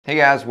Hey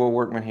guys, Will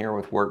Workman here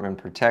with Workman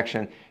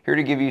Protection, here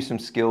to give you some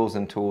skills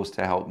and tools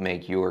to help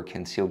make your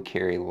concealed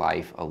carry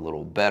life a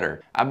little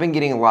better. I've been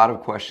getting a lot of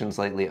questions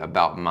lately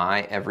about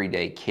my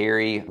everyday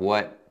carry,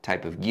 what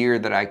type of gear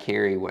that I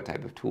carry, what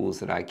type of tools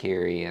that I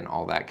carry, and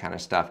all that kind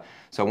of stuff.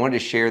 So I wanted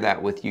to share that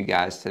with you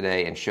guys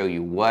today and show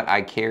you what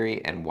I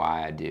carry and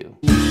why I do.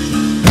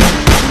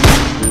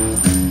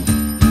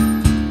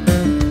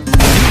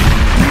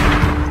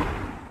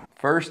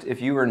 First,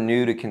 if you are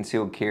new to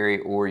concealed carry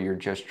or you're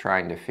just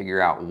trying to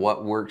figure out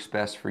what works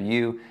best for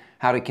you,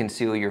 how to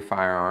conceal your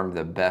firearm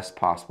the best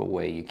possible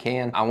way you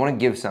can, I want to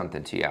give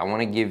something to you. I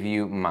want to give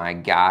you my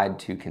guide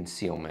to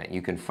concealment.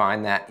 You can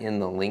find that in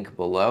the link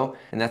below,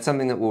 and that's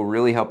something that will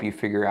really help you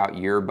figure out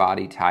your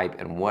body type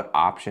and what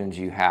options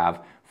you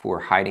have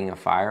for hiding a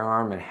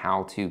firearm and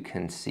how to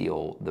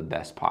conceal the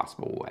best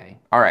possible way.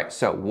 All right,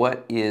 so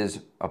what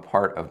is a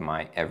part of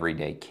my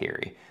everyday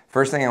carry?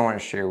 First thing I want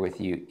to share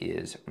with you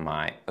is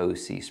my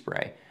OC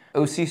spray.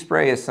 OC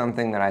spray is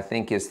something that I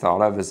think is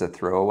thought of as a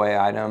throwaway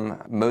item.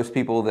 Most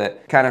people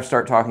that kind of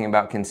start talking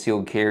about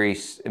concealed carry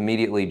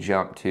immediately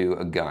jump to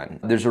a gun.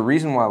 There's a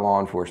reason why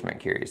law enforcement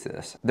carries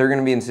this. They're going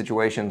to be in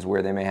situations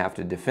where they may have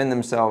to defend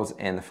themselves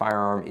and the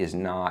firearm is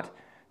not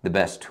the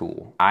best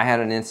tool. I had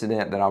an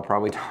incident that I'll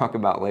probably talk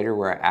about later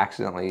where I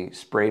accidentally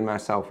sprayed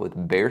myself with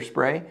bear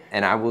spray,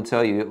 and I will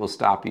tell you it will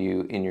stop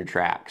you in your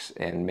tracks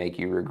and make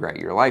you regret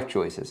your life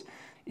choices.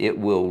 It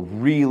will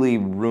really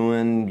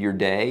ruin your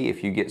day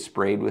if you get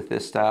sprayed with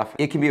this stuff.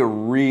 It can be a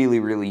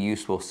really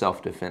useful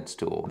self-defense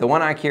tool. The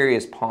one I carry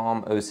is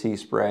Palm OC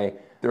spray.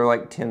 They're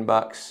like 10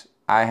 bucks.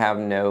 I have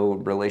no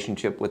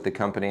relationship with the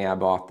company. I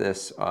bought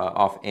this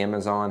off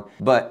Amazon,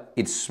 but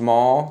it's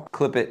small.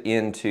 Clip it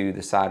into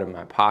the side of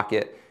my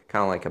pocket,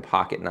 kind of like a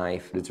pocket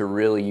knife. It's a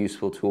really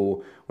useful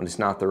tool when it's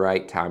not the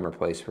right time or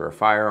place for a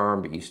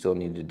firearm, but you still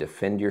need to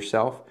defend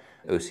yourself.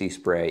 OC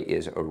spray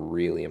is a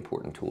really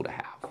important tool to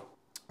have.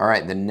 All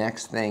right, the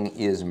next thing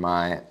is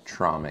my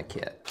trauma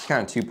kit. It's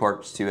kind of two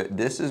parts to it.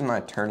 This is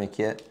my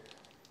tourniquet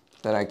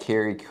that I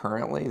carry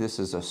currently. This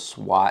is a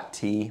SWAT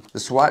tee. The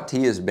SWAT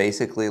tee is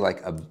basically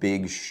like a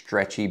big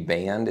stretchy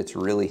band. It's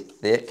really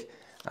thick.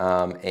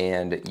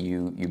 And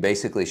you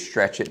basically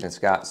stretch it and it's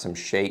got some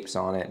shapes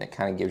on it and it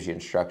kind of gives you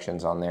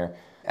instructions on there.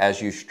 As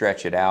you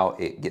stretch it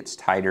out, it gets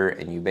tighter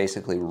and you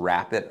basically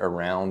wrap it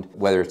around,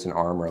 whether it's an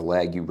arm or a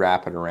leg, you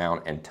wrap it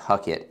around and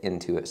tuck it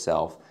into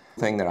itself.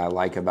 The thing that I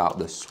like about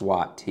the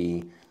SWAT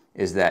tee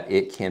is that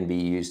it can be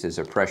used as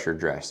a pressure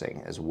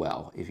dressing as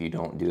well. If you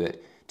don't do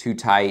it too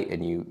tight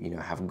and you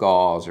have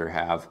gauze or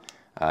have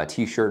a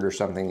t-shirt or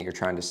something that you're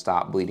trying to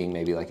stop bleeding,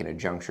 maybe like in a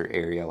juncture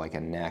area like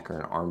a neck or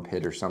an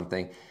armpit or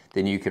something,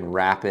 then you can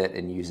wrap it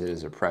and use it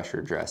as a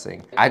pressure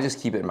dressing. I just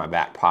keep it in my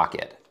back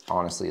pocket,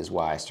 honestly, is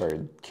why I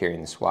started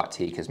carrying the SWAT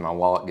tee, because my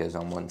wallet goes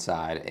on one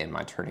side and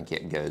my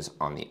tourniquet goes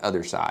on the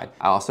other side.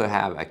 I also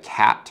have a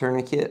cat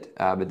tourniquet,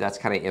 but that's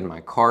kind of in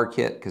my car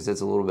kit because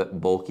it's a little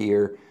bit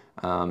bulkier.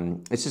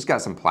 It's just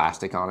got some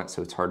plastic on it,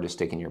 so it's hard to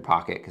stick in your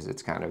pocket because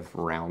it's kind of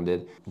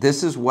rounded.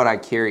 This is what I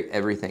carry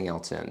everything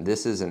else in.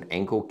 This is an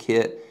ankle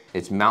kit.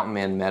 It's Mountain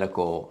Man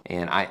Medical,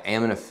 and I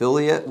am an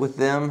affiliate with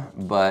them,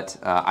 but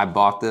I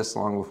bought this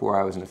long before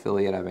I was an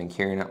affiliate. I've been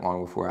carrying it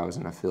long before I was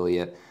an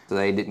affiliate. So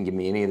they didn't give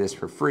me any of this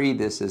for free.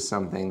 This is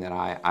something that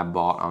I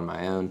bought on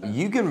my own.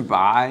 You can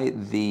buy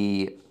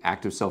the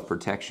Active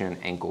Self-Protection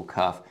ankle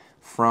cuff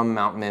from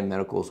Mountain Man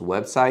Medical's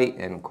website,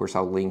 and of course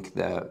I'll link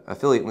the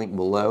affiliate link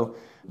below.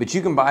 But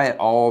you can buy it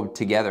all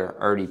together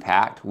already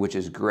packed, which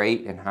is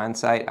great. In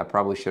hindsight, I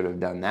probably should have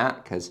done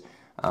that because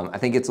I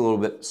think it's a little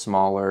bit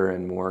smaller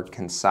and more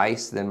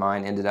concise than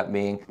mine ended up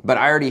being. But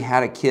I already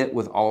had a kit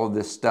with all of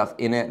this stuff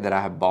in it that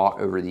I have bought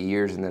over the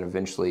years and then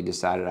eventually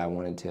decided I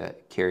wanted to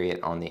carry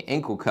it on the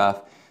ankle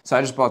cuff. So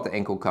I just bought the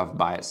ankle cuff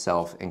by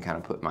itself and kind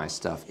of put my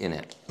stuff in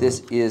it.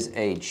 This is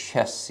a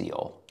chest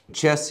seal.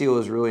 Chest seal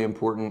is really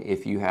important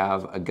if you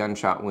have a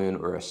gunshot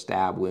wound or a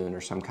stab wound or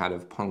some kind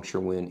of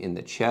puncture wound in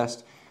the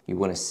chest. You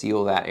want to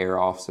seal that air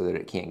off so that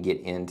it can't get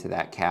into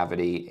that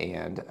cavity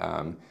and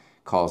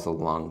cause the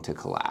lung to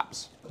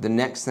collapse. The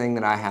next thing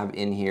that I have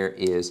in here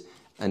is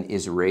an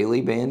Israeli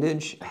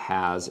bandage. It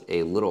has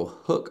a little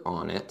hook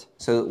on it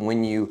so that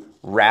when you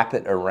wrap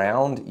it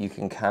around, you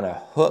can kind of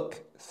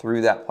hook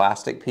through that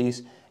plastic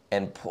piece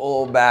and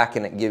pull back,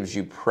 and it gives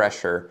you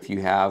pressure. If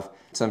you have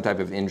some type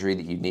of injury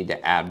that you need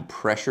to add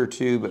pressure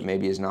to, but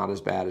maybe is not as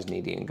bad as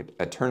needing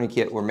a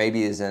tourniquet, or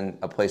maybe is in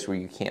a place where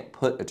you can't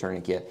put a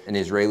tourniquet, an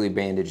Israeli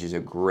bandage is a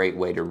great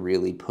way to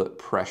really put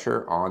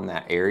pressure on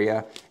that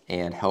area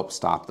and help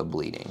stop the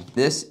bleeding.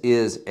 This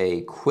is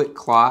a quick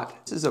clot.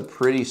 This is a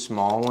pretty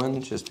small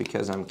one just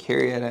because I'm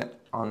carrying it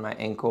on my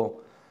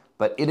ankle.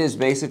 But it is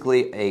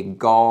basically a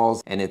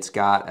gauze, and it's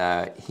got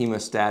a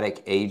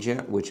hemostatic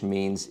agent, which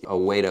means a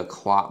way to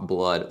clot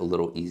blood a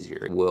little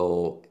easier. It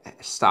will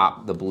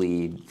stop the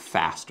bleed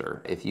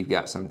faster. If you've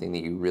got something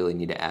that you really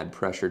need to add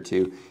pressure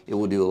to, it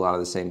will do a lot of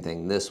the same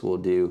thing this will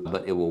do,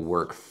 but it will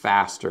work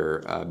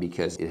faster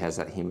because it has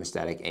that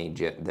hemostatic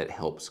agent that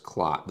helps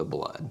clot the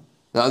blood.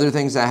 The other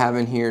things I have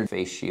in here,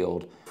 face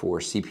shield for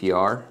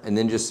CPR, and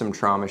then just some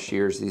trauma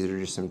shears. These are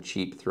just some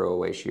cheap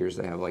throwaway shears.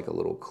 They have like a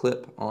little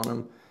clip on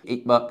them.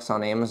 $8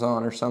 on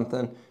Amazon or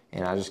something.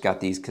 And I just got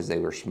these because they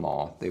were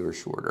small, they were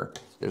shorter.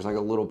 There's like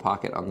a little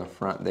pocket on the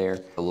front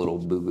there, a little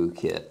boo-boo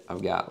kit.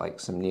 I've got like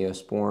some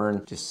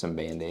Neosporin, just some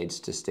Band-Aids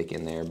to stick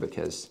in there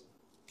because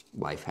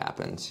life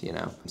happens, you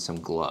know. Some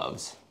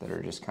gloves that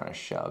are just kind of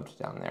shoved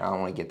down there. I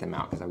don't want to get them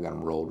out because I've got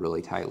them rolled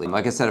really tightly.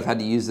 Like I said, I've had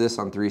to use this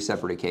on 3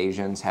 separate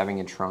occasions.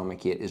 Having a trauma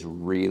kit is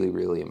really,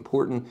 really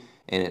important,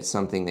 and it's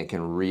something that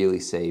can really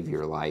save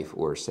your life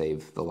or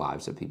save the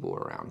lives of people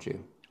around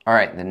you. All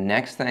right, the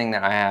next thing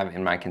that I have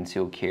in my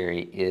concealed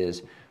carry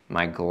is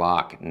my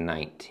Glock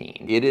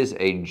 19. It is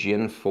a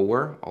Gen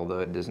 4, although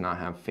it does not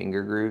have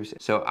finger grooves.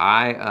 So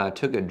I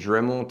took a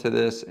Dremel to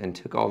this and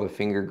took all the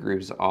finger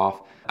grooves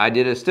off. I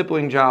did a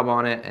stippling job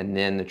on it, and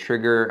then the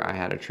trigger, I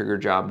had a trigger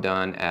job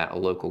done at a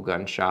local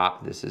gun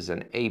shop. This is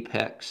an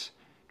Apex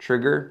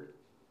trigger.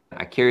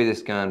 I carry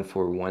this gun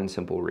for one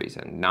simple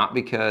reason, not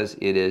because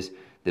it is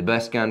the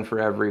best gun for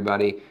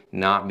everybody,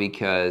 not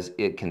because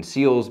it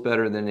conceals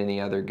better than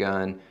any other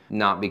gun,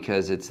 not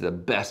because it's the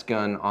best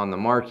gun on the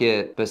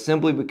market, but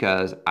simply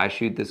because I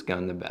shoot this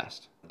gun the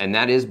best. And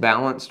that is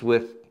balanced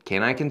with,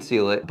 can I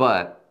conceal it?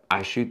 But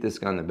I shoot this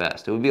gun the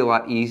best. It would be a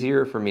lot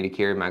easier for me to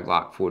carry my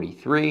Glock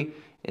 43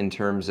 in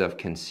terms of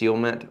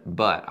concealment,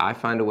 but I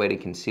find a way to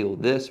conceal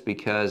this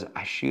because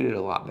I shoot it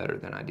a lot better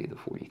than I do the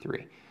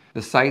 43.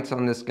 The sights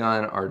on this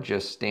gun are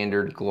just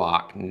standard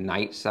Glock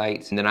night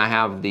sights. And then I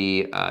have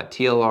the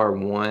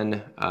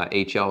TLR1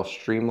 HL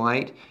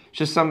Streamlight. It's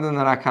just something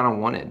that I kind of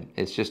wanted.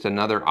 It's just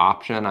another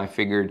option. I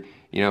figured,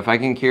 you know, if I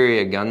can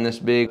carry a gun this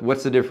big,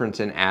 what's the difference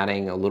in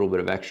adding a little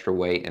bit of extra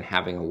weight and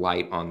having a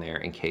light on there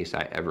in case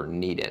I ever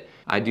need it?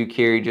 I do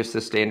carry just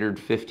the standard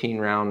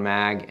 15-round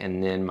mag,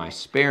 and then my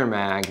spare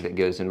mag that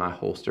goes in my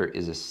holster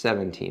is a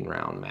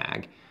 17-round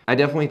mag. I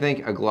definitely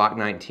think a Glock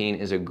 19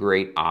 is a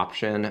great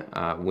option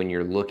when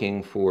you're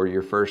looking for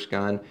your first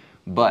gun,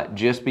 but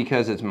just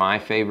because it's my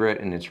favorite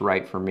and it's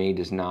right for me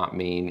does not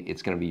mean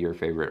it's gonna be your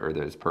favorite or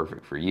that it's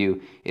perfect for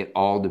you. It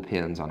all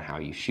depends on how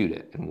you shoot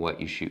it and what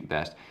you shoot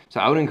best.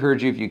 So I would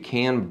encourage you, if you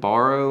can,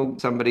 borrow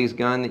somebody's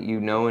gun that you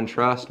know and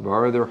trust,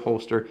 borrow their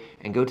holster,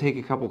 and go take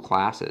a couple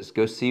classes.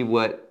 Go see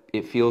what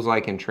it feels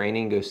like in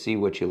training. Go see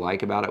what you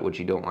like about it, what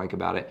you don't like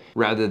about it,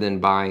 rather than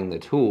buying the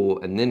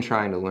tool and then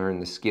trying to learn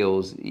the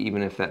skills,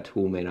 even if that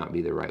tool may not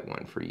be the right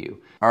one for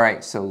you. All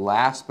right, so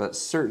last but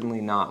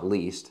certainly not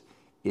least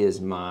is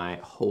my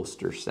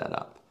holster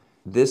setup.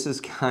 This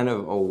is kind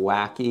of a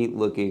wacky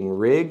looking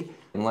rig.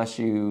 Unless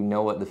you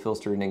know what the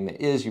PHLster Enigma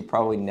is, you've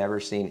probably never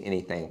seen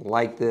anything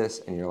like this,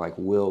 and you're like,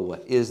 Will,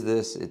 what is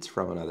this? It's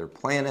from another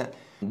planet.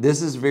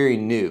 This is very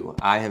new.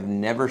 I have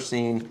never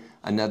seen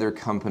another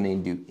company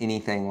do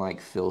anything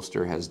like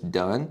PHLster has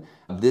done.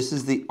 This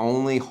is the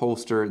only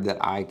holster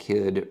that I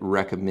could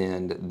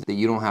recommend that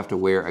you don't have to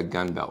wear a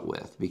gun belt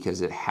with,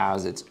 because it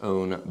has its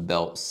own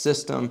belt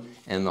system,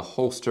 and the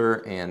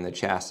holster and the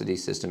chastity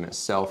system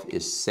itself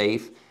is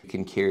safe. You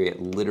can carry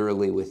it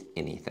literally with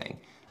anything.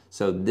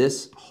 So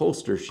this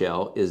holster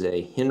shell is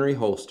a Henry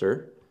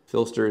holster.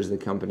 PHLster is the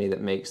company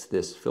that makes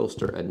this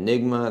PHLster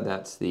Enigma.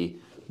 That's the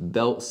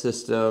belt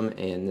system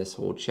and this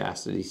whole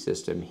chastity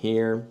system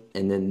here.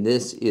 And then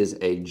this is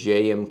a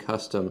JM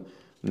Custom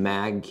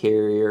mag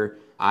carrier.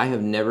 I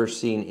have never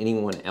seen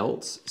anyone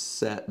else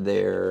set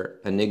their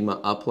Enigma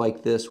up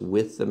like this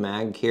with the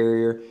mag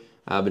carrier,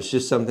 but it's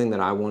just something that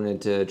I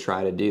wanted to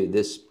try to do.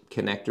 This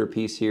connector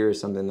piece here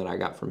is something that I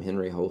got from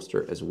Henry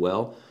Holster as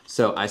well.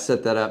 So I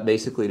set that up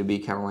basically to be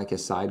kind of like a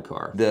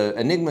sidecar. The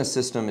Enigma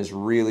system is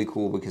really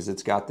cool because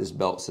it's got this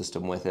belt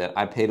system with it.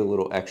 I paid a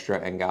little extra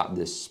and got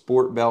this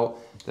sport belt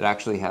that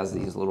actually has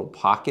these little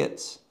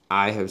pockets.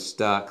 I have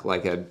stuck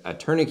like a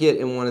tourniquet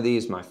in one of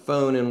these, my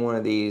phone in one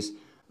of these,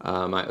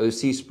 my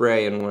OC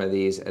spray in one of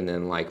these, and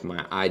then like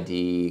my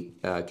ID,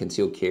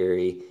 concealed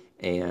carry,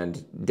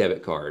 and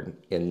debit card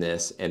in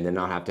this, and then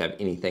not have to have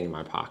anything in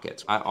my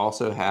pockets. I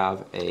also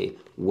have a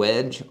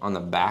wedge on the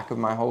back of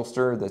my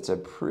holster that's a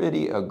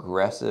pretty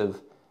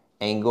aggressive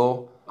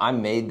angle. I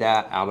made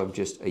that out of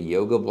just a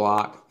yoga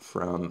block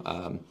from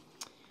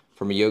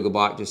a yoga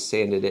block, just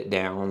sanded it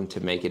down to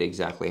make it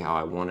exactly how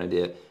I wanted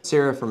it.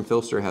 Sarah from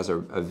PHLster has a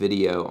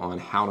video on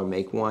how to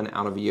make one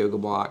out of a yoga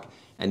block.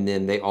 And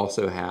then they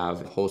also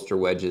have holster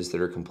wedges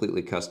that are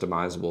completely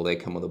customizable. They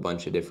come with a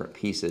bunch of different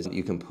pieces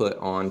you can put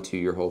onto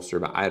your holster,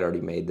 but I'd already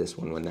made this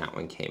one when that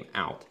one came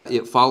out.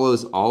 It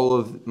follows all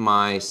of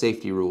my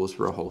safety rules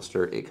for a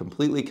holster. It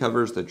completely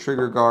covers the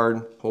trigger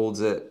guard,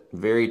 holds it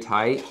very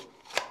tight,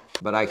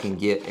 but I can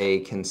get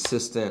a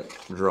consistent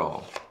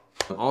draw.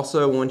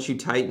 Also, once you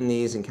tighten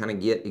these and kind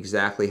of get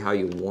exactly how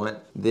you want,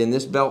 then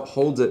this belt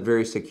holds it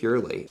very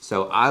securely.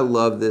 So I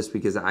love this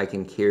because I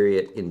can carry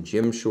it in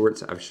gym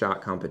shorts. I've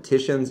shot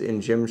competitions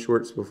in gym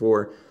shorts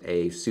before.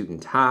 A suit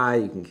and tie,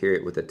 you can carry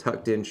it with a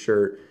tucked in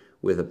shirt,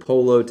 with a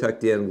polo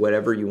tucked in,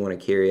 whatever you want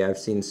to carry. I've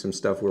seen some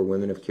stuff where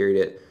women have carried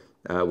it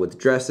with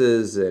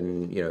dresses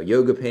and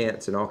yoga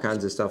pants and all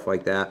kinds of stuff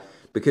like that.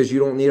 because you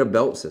don't need a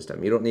belt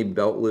system. You don't need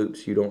belt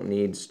loops. You don't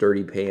need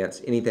sturdy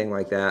pants, anything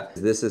like that.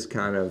 This is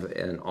kind of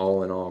an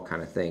all-in-all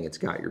kind of thing. It's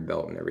got your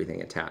belt and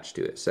everything attached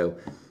to it. So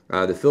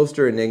the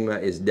PHLster Enigma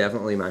is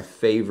definitely my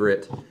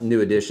favorite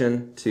new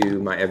addition to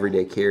my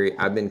everyday carry.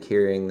 I've been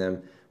carrying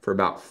them for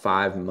about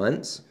 5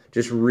 months.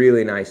 Just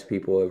really nice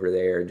people over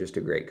there, just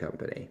a great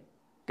company.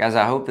 Guys,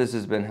 I hope this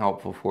has been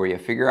helpful for you.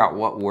 Figure out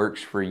what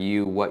works for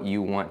you, what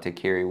you want to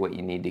carry, what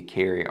you need to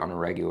carry on a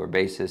regular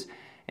basis,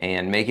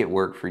 and make it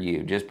work for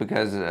you. Just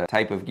because a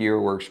type of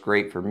gear works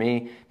great for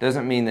me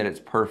doesn't mean that it's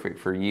perfect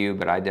for you,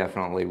 but I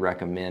definitely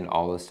recommend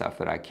all the stuff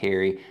that I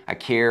carry. I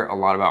care a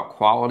lot about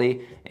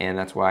quality, and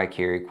that's why I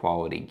carry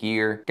quality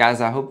gear.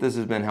 Guys, I hope this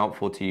has been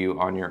helpful to you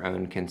on your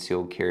own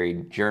concealed carry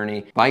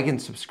journey. Like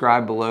and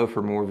subscribe below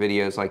for more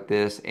videos like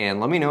this, and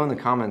let me know in the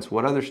comments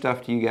what other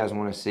stuff do you guys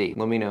want to see.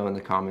 Let me know in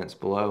the comments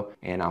below,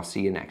 and I'll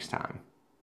see you next time.